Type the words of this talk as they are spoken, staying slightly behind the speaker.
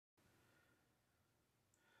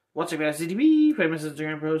What's up, guys? CTV, famous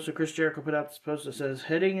Instagram post. So Chris Jericho put out this post that says,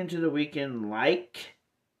 heading into the weekend like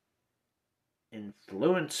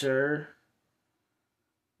influencer.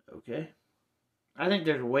 Okay. I think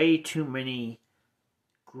there's way too many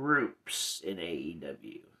groups in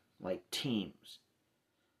AEW. Like teams.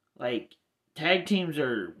 Like, tag teams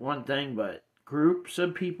are one thing, but groups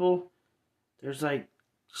of people, there's like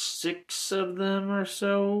 6 of them or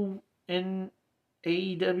so in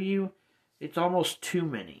AEW. It's almost too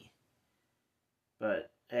many.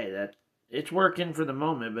 But hey, it's working for the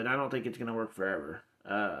moment, but I don't think it's gonna work forever.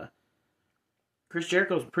 Chris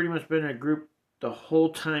Jericho's pretty much been in a group the whole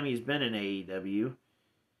time he's been in AEW.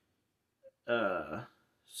 Uh,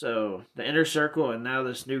 so the Inner Circle and now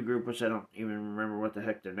this new group, which I don't even remember what the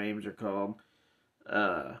heck their names are called.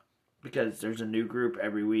 Uh, because there's a new group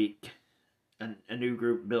every week, a new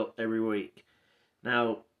group built every week.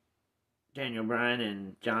 Now, Daniel Bryan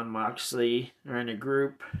and John Moxley are in a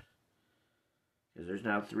group. Because there's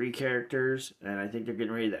now 3 characters, and I think they're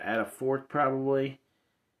getting ready to add a 4th probably.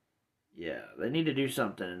 Yeah, they need to do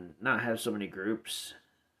something, not have so many groups.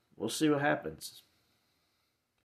 We'll see what happens.